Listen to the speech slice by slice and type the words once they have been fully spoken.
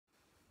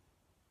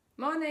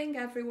Morning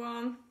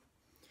everyone.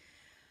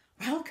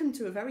 Welcome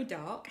to a very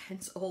dark,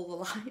 hence all the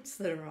lights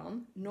that are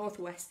on,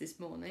 northwest this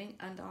morning,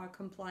 and our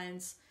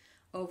compliance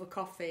over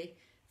coffee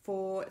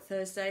for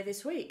Thursday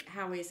this week.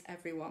 How is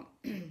everyone?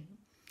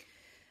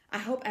 I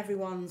hope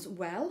everyone's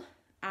well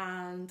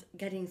and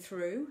getting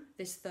through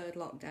this third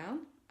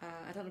lockdown.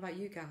 I don't know about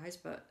you guys,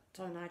 but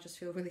Don and I just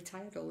feel really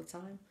tired all the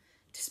time.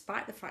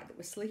 Despite the fact that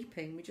we're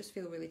sleeping, we just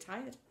feel really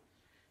tired.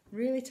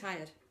 Really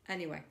tired.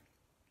 Anyway.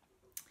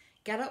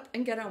 Get up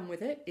and get on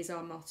with it is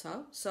our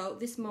motto. So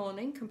this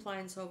morning,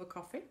 Compliance Over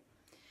Coffee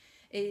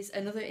is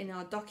another in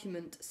our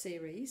document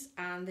series,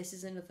 and this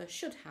is another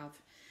should have.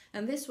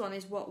 And this one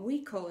is what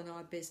we call in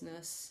our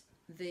business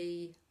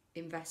the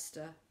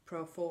investor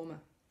Proforma.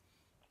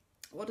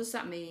 What does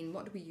that mean?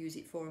 What do we use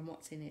it for and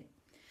what's in it?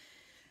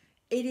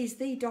 It is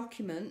the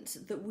document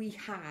that we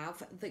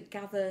have that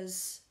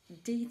gathers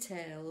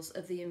details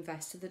of the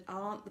investor that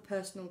aren't the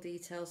personal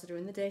details that are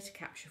in the data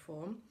capture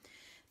form.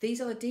 These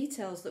are the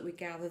details that we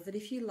gather that,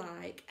 if you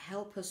like,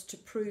 help us to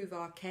prove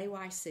our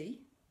KYC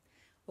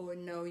or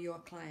know your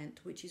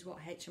client, which is what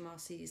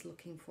HMRC is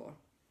looking for.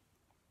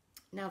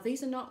 Now,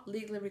 these are not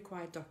legally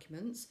required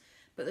documents,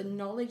 but the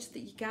knowledge that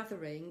you're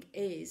gathering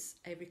is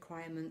a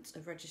requirement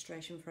of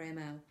registration for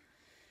AML.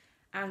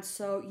 And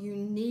so you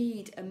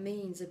need a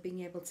means of being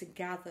able to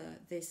gather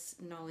this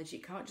knowledge.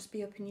 It can't just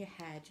be up in your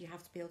head. You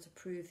have to be able to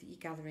prove that you're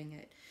gathering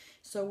it.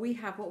 So we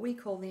have what we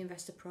call the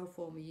investor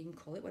Proforma. You can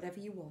call it whatever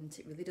you want.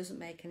 It really doesn't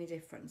make any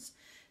difference.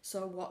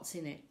 So what's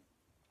in it?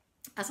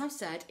 As I've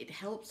said, it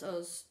helps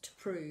us to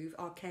prove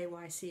our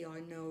KYC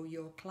or know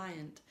your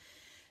client.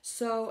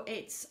 So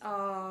it's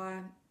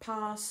our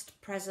past,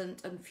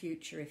 present and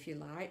future, if you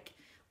like,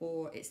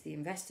 or it's the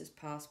investor's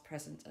past,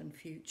 present and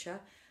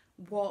future.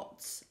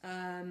 What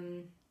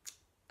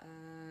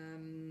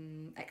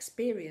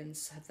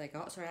experience have they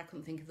got? Sorry, I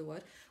couldn't think of the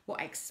word. What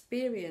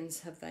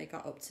experience have they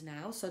got up to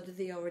now? So do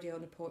they already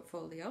own a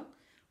portfolio?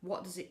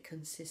 What does it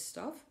consist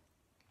of?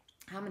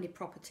 How many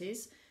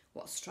properties?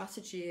 What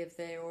strategy have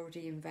they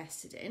already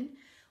invested in?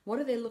 What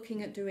are they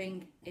looking at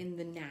doing in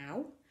the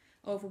now?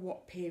 Over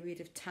what period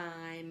of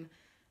time?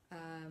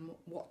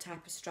 What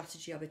type of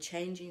strategy? Are they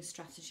changing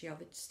strategy? Are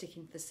they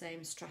sticking to the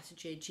same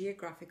strategy?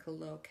 Geographical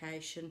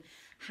location?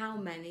 How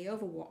many?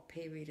 Over what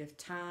period of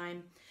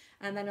time?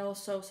 And then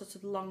also sort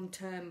of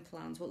long-term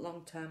plans. What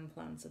long-term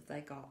plans have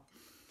they got?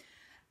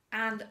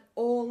 And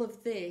all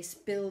of this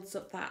builds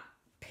up that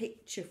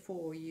picture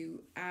for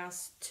you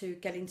as to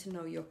getting to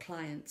know your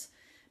client.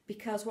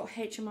 Because what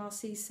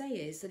HMRC say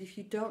is that if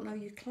you don't know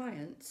your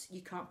clients,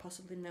 you can't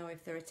possibly know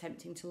if they're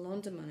attempting to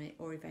launder money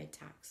or evade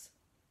tax.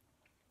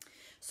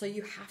 So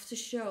you have to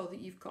show that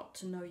you've got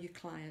to know your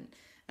client,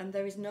 and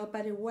there is no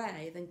better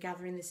way than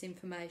gathering this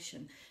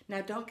information.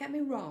 Now, don't get me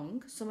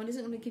wrong, someone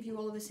isn't going to give you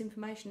all of this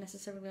information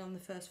necessarily on the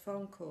first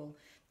phone call.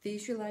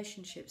 These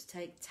relationships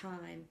take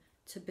time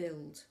to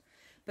build.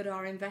 But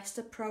our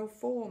investor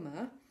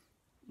Proforma,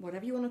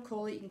 whatever you want to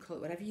call it, you can call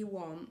it whatever you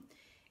want,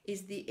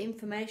 is the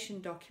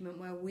information document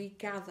where we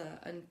gather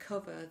and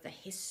cover the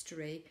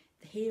history,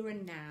 the here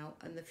and now,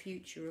 and the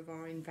future of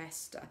our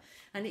investor.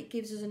 And it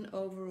gives us an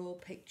overall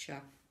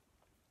picture.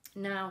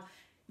 Now,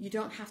 you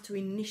don't have to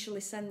initially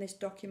send this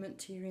document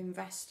to your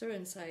investor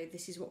and say,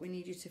 this is what we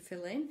need you to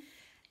fill in.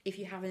 If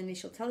you have an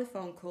initial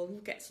telephone call, you'll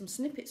get some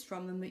snippets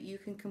from them that you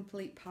can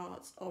complete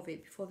parts of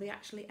it before they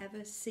actually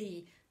ever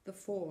see the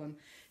form.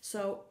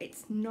 So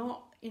it's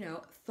not,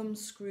 thumb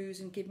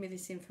screws and give me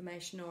this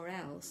information or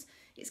else.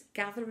 It's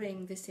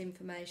gathering this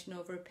information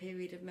over a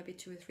period of maybe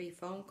 2 or 3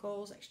 phone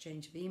calls,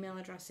 exchange of email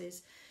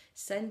addresses,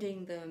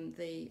 sending them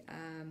the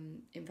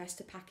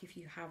investor pack if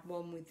you have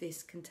one with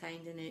this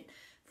contained in it,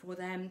 for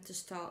them to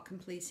start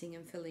completing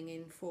and filling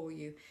in for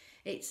you.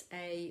 It's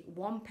a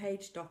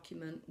 1-page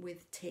document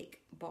with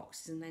tick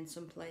boxes and then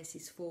some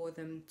places for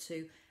them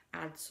to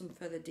add some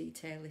further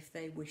detail if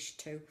they wish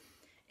to.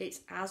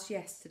 It's as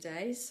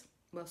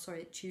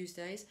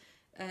Tuesdays,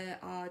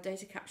 our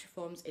data capture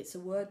forms. It's a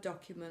Word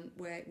document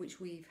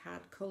which we've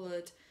had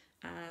coloured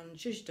and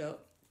zhuzhed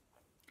up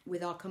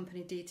with our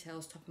company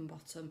details top and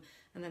bottom,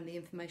 and then the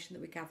information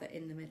that we gather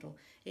in the middle.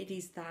 It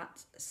is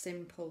that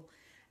simple.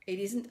 It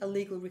isn't a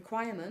legal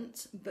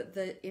requirement, but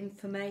the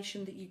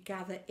information that you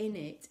gather in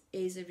it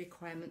is a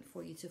requirement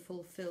for you to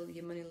fulfil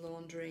your money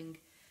laundering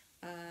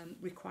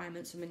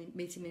requirements and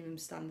meeting minimum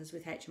standards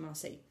with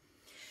HMRC.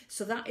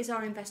 So that is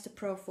our investor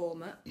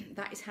Proforma.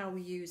 That is how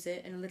we use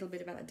it, and a little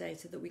bit about the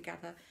data that we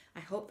gather. I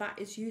hope that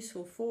is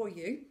useful for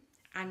you,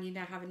 and you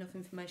now have enough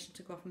information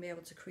to go off and be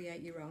able to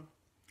create your own.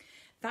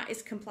 That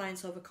is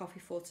Compliance Over Coffee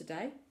for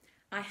today.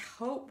 I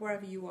hope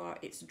wherever you are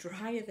it's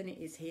drier than it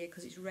is here,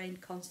 because it's rained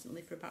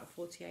constantly for about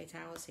 48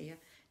 hours here.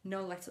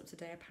 No let up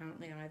today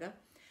apparently either.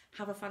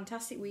 Have a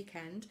fantastic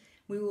weekend.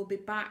 We will be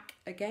back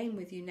again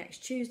with you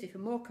next Tuesday for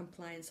more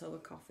Compliance Over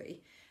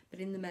Coffee.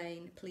 But in the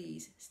main,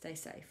 please stay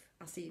safe.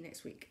 I'll see you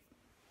next week.